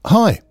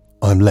Hi,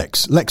 I'm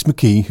Lex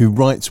McKee, who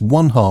writes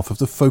one half of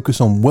the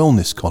Focus on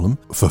Wellness column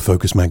for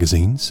Focus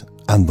magazines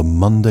and the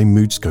Monday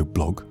Moodscope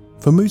blog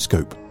for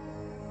Moodscope.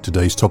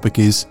 Today's topic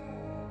is,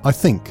 I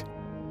think,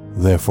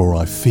 therefore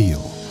I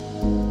feel.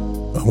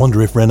 I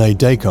wonder if René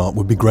Descartes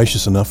would be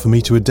gracious enough for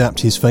me to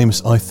adapt his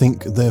famous I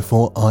think,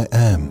 therefore I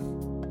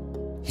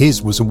am.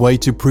 His was a way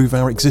to prove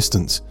our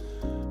existence.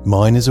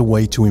 Mine is a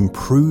way to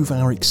improve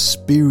our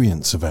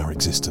experience of our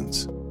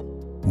existence.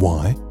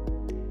 Why?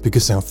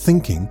 Because our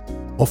thinking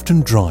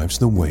often drives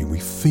the way we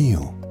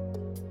feel.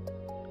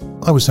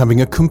 I was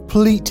having a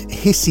complete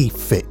hissy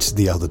fit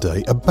the other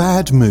day, a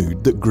bad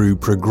mood that grew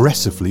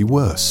progressively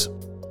worse.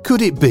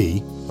 Could it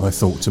be, I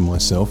thought to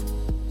myself,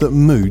 that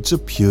moods are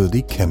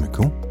purely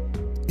chemical?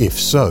 If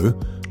so,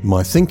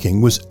 my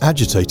thinking was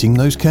agitating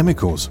those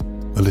chemicals.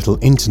 A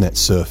little internet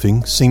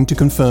surfing seemed to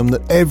confirm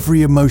that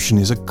every emotion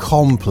is a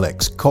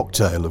complex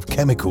cocktail of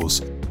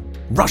chemicals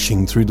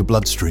rushing through the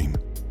bloodstream.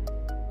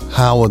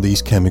 How are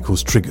these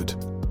chemicals triggered?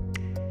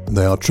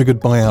 They are triggered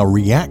by our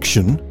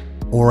reaction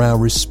or our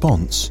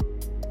response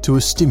to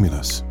a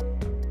stimulus.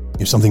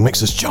 If something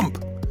makes us jump,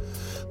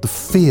 the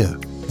fear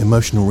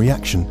emotional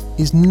reaction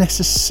is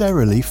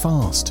necessarily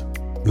fast,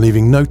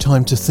 leaving no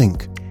time to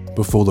think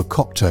before the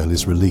cocktail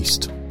is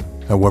released.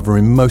 However,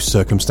 in most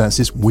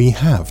circumstances, we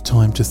have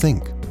time to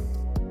think.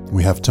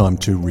 We have time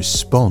to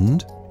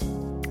respond,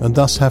 and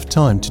thus have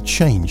time to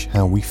change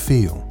how we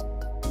feel.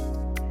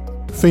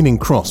 Feeling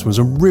cross was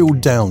a real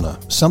downer,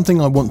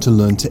 something I want to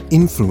learn to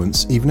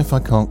influence even if I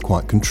can't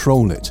quite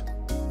control it.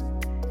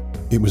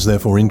 It was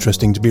therefore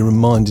interesting to be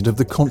reminded of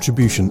the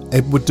contribution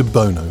Edward de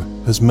Bono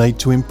has made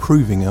to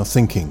improving our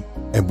thinking.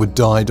 Edward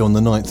died on the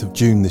 9th of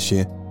June this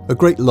year, a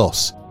great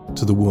loss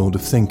to the world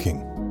of thinking.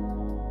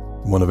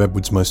 One of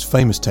Edward's most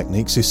famous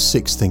techniques is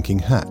 6 thinking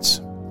hats.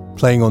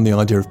 Playing on the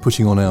idea of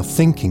putting on our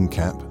thinking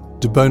cap,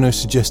 de Bono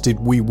suggested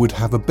we would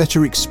have a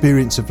better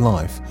experience of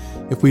life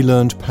if we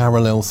learned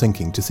parallel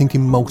thinking, to think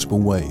in multiple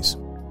ways.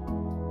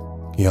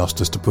 He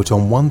asked us to put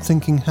on one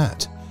thinking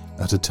hat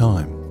at a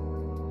time.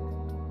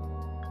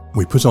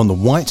 We put on the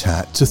white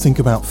hat to think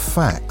about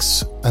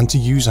facts and to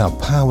use our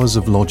powers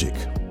of logic.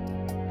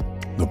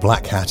 The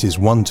black hat is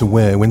one to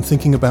wear when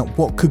thinking about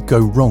what could go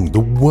wrong,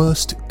 the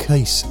worst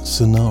case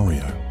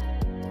scenario.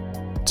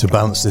 To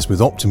balance this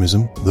with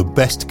optimism, the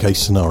best case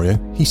scenario,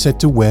 he said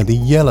to wear the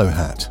yellow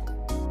hat.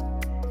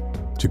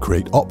 To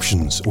create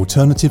options,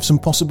 alternatives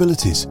and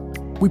possibilities,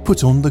 we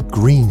put on the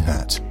green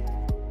hat.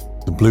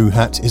 The blue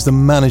hat is the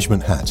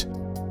management hat,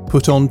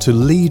 put on to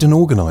lead and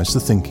organise the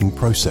thinking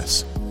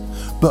process.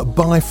 But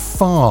by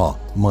far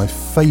my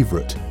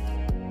favourite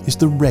is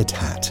the red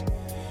hat,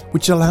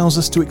 which allows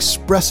us to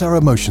express our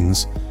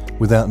emotions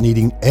without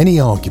needing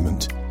any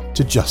argument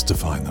to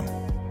justify them.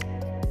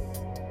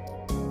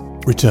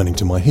 Returning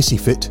to my hissy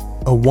fit,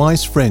 a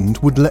wise friend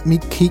would let me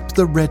keep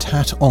the red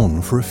hat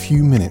on for a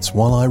few minutes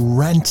while I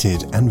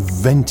ranted and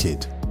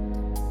vented.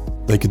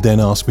 They could then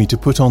ask me to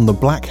put on the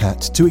black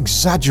hat to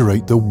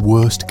exaggerate the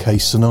worst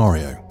case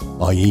scenario,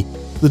 i.e.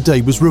 the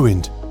day was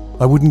ruined,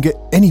 I wouldn't get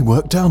any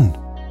work done.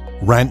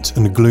 Rant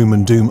and gloom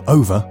and doom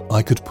over,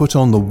 I could put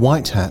on the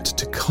white hat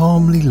to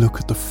calmly look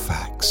at the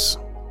facts.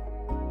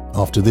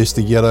 After this,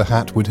 the yellow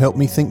hat would help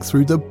me think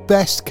through the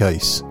best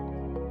case,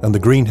 and the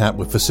green hat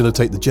would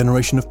facilitate the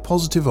generation of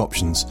positive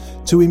options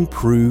to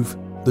improve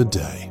the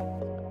day.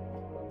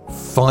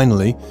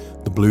 Finally,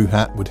 the blue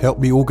hat would help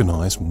me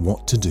organise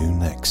what to do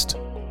next.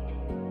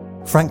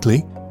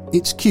 Frankly,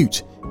 it's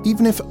cute,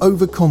 even if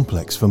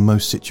over-complex for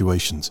most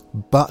situations,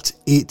 but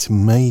it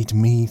made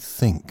me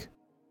think.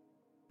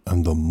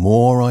 And the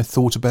more I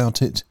thought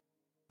about it,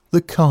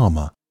 the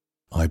calmer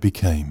I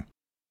became.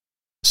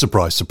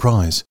 Surprise,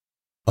 surprise,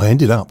 I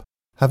ended up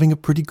having a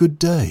pretty good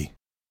day.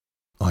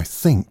 I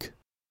think,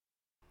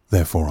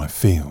 therefore I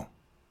feel.